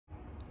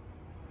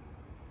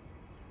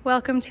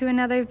Welcome to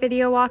another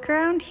video walk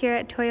around here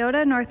at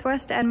Toyota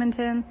Northwest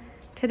Edmonton.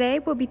 Today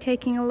we'll be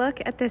taking a look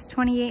at this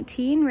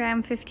 2018 Ram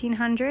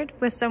 1500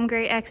 with some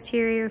great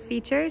exterior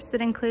features that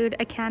include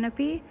a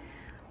canopy,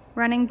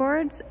 running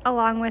boards,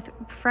 along with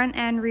front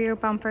and rear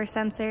bumper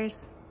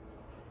sensors.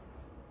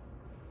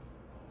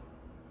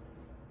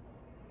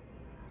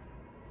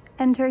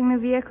 Entering the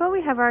vehicle,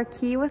 we have our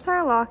key with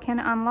our lock and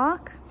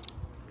unlock.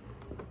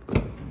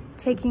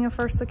 Taking a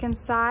first look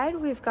inside,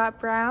 we've got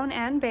brown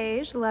and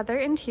beige leather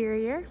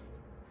interior.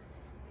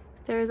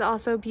 There is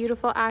also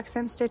beautiful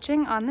accent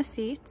stitching on the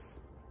seats.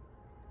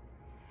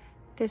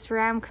 This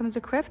Ram comes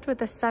equipped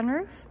with a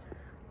sunroof,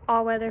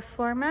 all-weather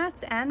floor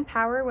mats, and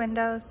power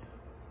windows.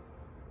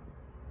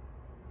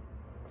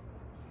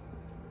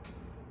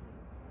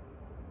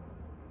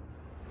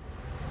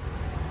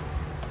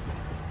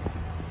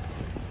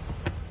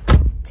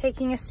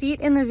 Taking a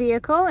seat in the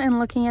vehicle and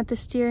looking at the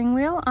steering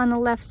wheel, on the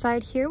left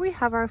side here we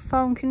have our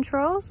phone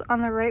controls,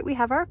 on the right we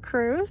have our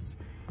cruise.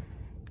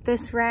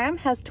 This Ram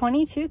has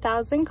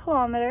 22,000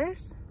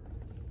 kilometers.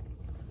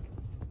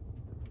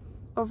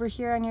 Over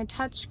here on your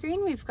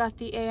touchscreen we've got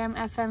the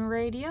AM/FM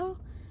radio,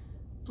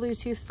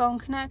 Bluetooth phone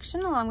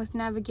connection along with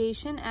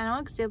navigation and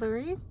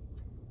auxiliary,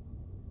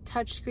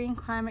 touchscreen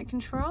climate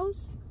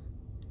controls,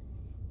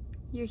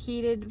 your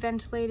heated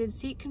ventilated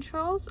seat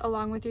controls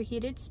along with your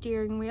heated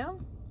steering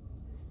wheel,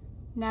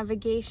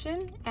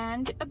 navigation,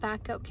 and a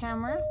backup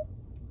camera.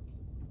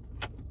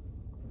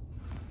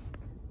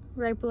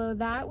 Right below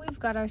that we've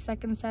got our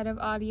second set of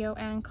audio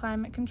and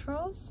climate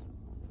controls.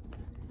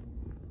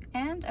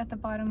 And at the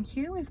bottom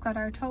here we've got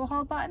our tow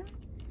haul button,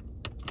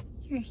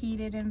 your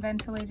heated and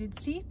ventilated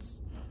seats,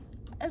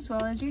 as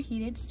well as your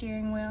heated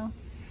steering wheel.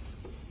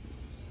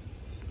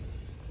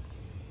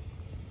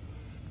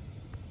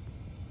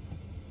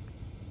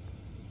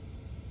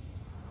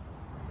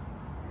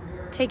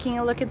 Taking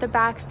a look at the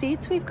back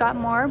seats, we've got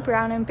more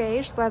brown and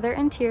beige leather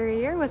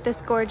interior with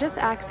this gorgeous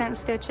accent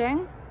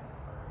stitching.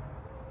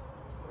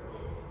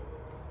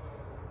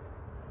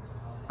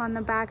 On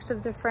the backs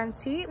of the front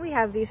seat, we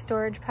have these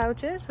storage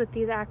pouches with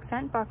these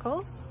accent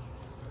buckles.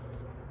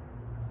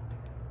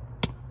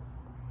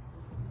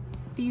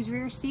 These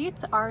rear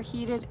seats are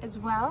heated as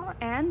well,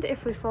 and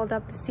if we fold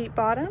up the seat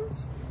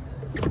bottoms,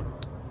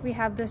 we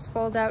have this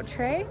fold-out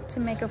tray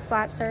to make a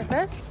flat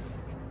surface.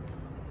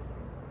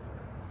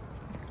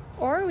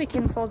 Or we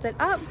can fold it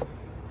up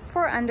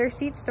for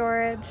under-seat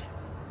storage.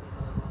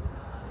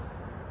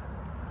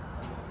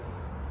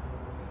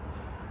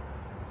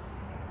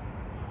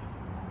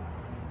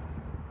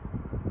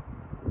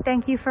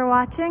 Thank you for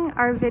watching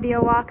our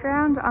video walk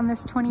around on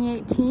this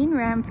 2018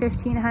 Ram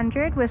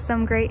 1500 with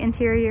some great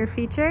interior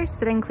features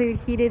that include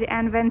heated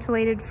and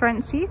ventilated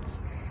front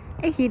seats,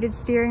 a heated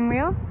steering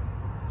wheel,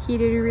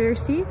 heated rear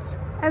seats,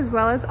 as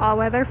well as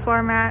all-weather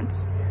floor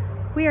mats.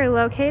 We are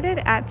located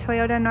at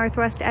Toyota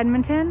Northwest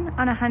Edmonton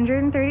on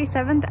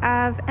 137th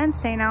Ave and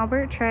St.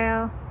 Albert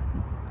Trail.